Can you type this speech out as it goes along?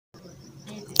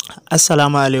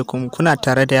Assalamu alaikum, kuna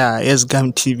tare da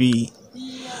Yasgamb TV.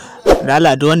 Da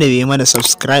Allah duk wanda bai yi mana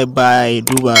subscribe ba ya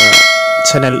duba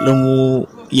channel ɗinmu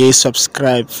ya yi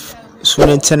subscribe.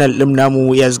 Sunan channel ɗin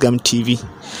namu Yasgamb TV.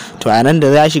 To a nan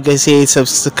da za shiga sai ya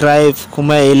subscribe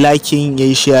kuma ya yi liking ya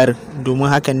yi share, domin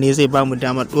hakan ne zai ba mu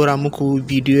damar ɗora muku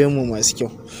bidiyoyinmu masu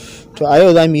kyau. To a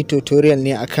yau za mu yi tutorial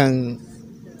ne akan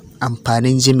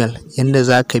amfanin Gmail, yadda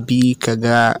za ka bi ka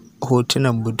ga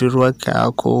hotunan budurwarka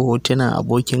ko hotunan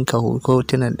abokinka ko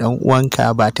hotunan ɗan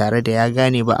uwanka ba tare da ya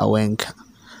gane ba a wayanka.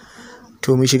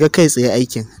 To mu shiga kai tsaye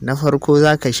aikin. Na farko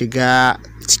za ka shiga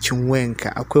cikin wayanka,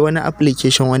 akwai wani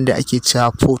application wanda ake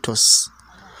cewa photos.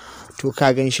 To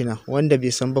ka gan shi nan, wanda bai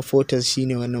san ba photos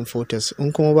shine wannan photos.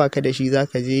 In kuma baka da shi za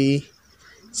ka je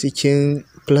cikin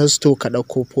Play Store ka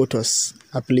ɗauko photos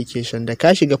application. Da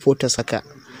ka shiga photos haka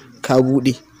ka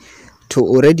buɗe, to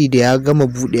already da ya gama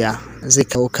buɗewa zai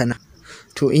kawo kana.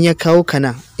 To in ya kawo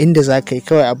kana, inda za ka yi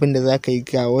kawai abin da za ka yi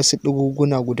ga wasu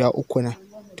ɗiguguna guda uku na.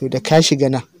 To da ka shiga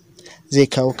nan zai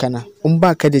kawo kana. In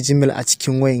ba ka da Gmail a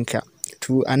cikin wayanka,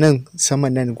 to a nan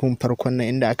saman nan gun farkon nan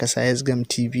inda aka sa Yasgamb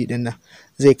TV ɗin nan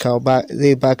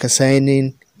zai baka sign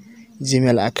in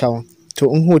Gmail account.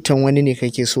 To in hoton wani ne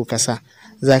kake so ka sa,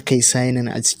 za ka yi sign in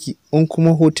a ciki. In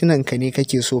kuma hotunan ka ne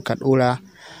kake so ka ɗora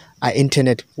a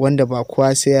intanet wanda ba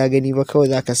kowa sai ya gani ba, kawai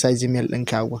za ka sa Gmail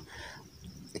ɗinka a gun.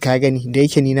 Ka gani da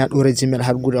yake ni na ɗora Gmail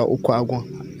har guda uku a gun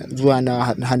zuwa na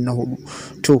har na hudu.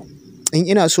 To in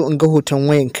ina so in ga hoton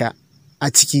wayanka a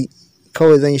ciki,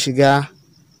 kawai zan shiga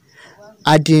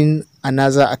adding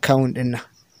another account ɗin nan.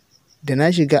 Da na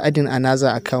shiga adding another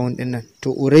account ɗin nan, to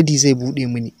already zai buɗe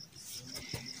mini.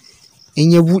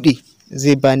 In ya buɗe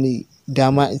zai bani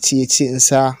dama ya ce in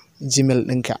sa Gmail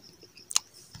ɗinka.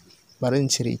 Bari in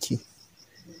cire ki.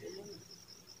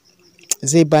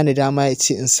 Zai bani dama ya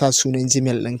ce in sa sunan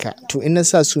Gmail ɗinka. To in na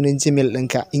sa sunan Gmail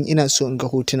ɗinka, in ina so in ga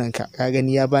hotunanka, ka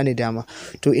gani ya bani dama.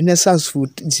 To in na sa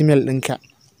Gmail ɗinka,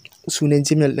 sunan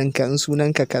Gmail ɗinka, in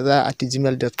sunanka kaza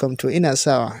 @gmail.com, to ina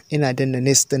sawa, ina danna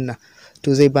next ɗin nan,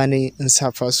 to zai bani in sa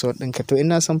password ɗinka. To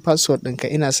ina san password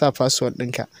ɗinka, ina sa password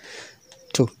ɗinka.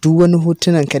 To duk wani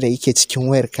hotunanka da yake cikin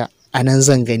wayarka a nan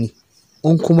zan gani.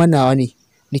 In kuma nawa ne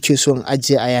nake so in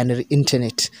ajiye a yanar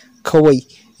intanet, kawai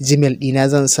Gmail ɗina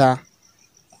zan sa.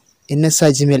 In na sa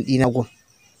Gmail ɗina gun,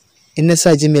 in na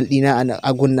sa Gmail ɗina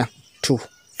a gun nan, to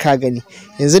ka gani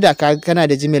yanzu da kana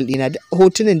da Gmail ɗina,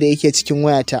 hotunan da yake cikin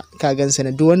wayata ka gansa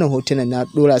na, duk wannan hotunan na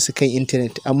ɗora su kan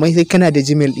intanet, amma sai kana da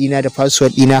Gmail ɗina da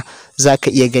password ɗina za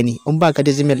ka iya gani. In baka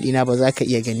da Gmail ɗina ba za ka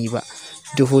iya gani ba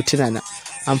duk hotuna na.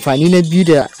 Amfani na biyu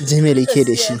da Gmail yake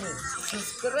da shi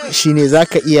shine za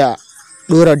ka iya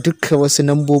ɗora dukkan wasu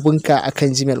nambobinka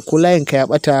akan Gmail. Ko layinka ya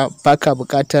ɓata baka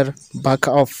buƙatar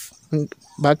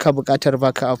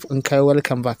backup in kai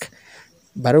welcome back.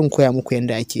 Bari in koya muku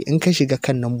yadda ake. In ka shiga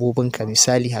kan nambobinka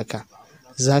misali haka,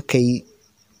 za ka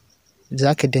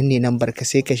danne number ka,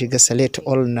 sai ka shiga select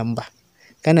all number.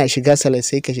 Kana shiga select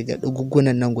sai ka shiga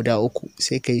ɗigugunan nan guda uku,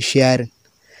 sai ka yi sharing.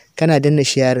 Kana danna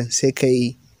sharing sai ka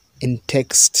yi in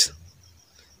text,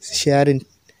 sharing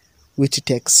with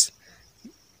text.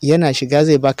 Yana shiga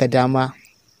zai baka dama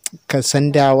ka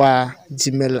sandawa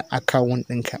Gmail account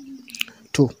ɗinka.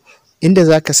 To inda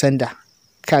za ka sanda,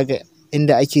 kaga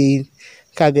inda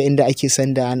ake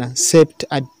sanda nan, saved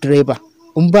at driver.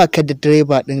 In ba ka da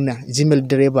driver ɗin nan, Gmail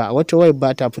driver, wata wayar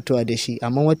ba ta fitowa da shi,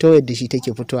 amma wata wayar da shi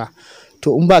take fitowa.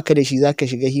 To in ba ka da shi, za ka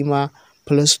shiga hima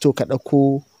Play Store ka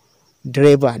ɗauko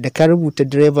driver. Da ka rubuta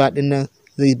driver ɗin nan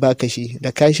zai baka shi.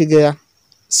 Da ka shiga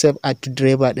save at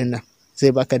driver ɗin nan,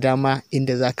 zai baka dama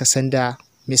inda za ka sanda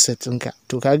message ɗinka.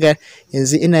 To kaga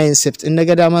yanzu ina yin save. In na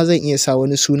ga dama zan iya sa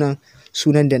wani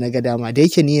sunan da na ga dama. Da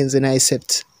yake ni yanzu na yi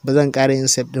save, ba zan ƙara yin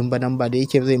save ɗin ba nan ba, da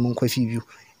yake zai mun kwafi biyu.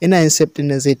 Ina yin save ɗin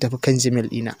nan zai tafi kan Gmail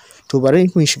ɗina. To bari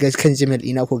mun shiga kan Gmail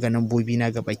ɗina ku ga nambobi na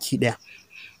gabaki ɗaya.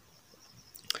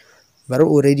 Bari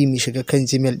already mu shiga kan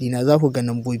Gmail ɗina, za ku ga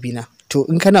nambobi na. To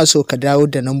in kana so ka dawo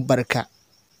da nambar ka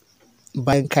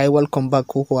bayan ka yi welcome back,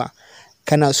 ko kuwa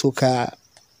kana so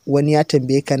wani ya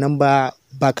tambaye ka namba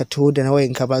ba ka taho da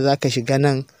wayanka ba, za ka shiga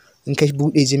nan. In ka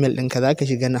buɗe Gmail ɗinka, za ka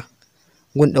shiga nan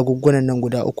gun ɗagugunan nan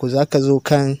guda uku, za ka zo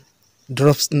kan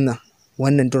drops ɗin nan,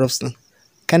 wannan drops ɗin.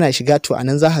 Kana shiga, to a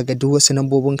nan za ka ga duk wasu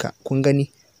nambobinka. Kun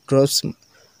gani drops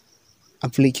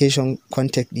application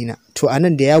contact ɗina. To a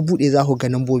nan da ya buɗe za ku ga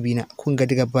nambobina. Kun ga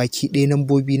daga baki ɗaya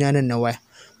nambobina nan na waya.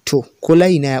 To ko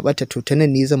layi na ya ɓata, to ta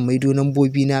nan ne zan maido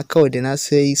nambobina. Kawai da na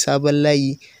sai sabon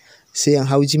layi sai in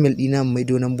hau Gmail ɗina in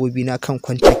maido nambobina kan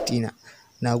contact ɗina.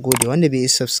 Na gode. Wanda bai yi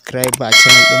subscribe ba a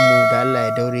channel ɗinmu, da Allah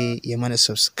ya daure ya mana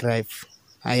subscribe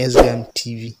a Yasgamb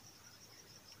TV.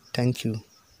 Thank you.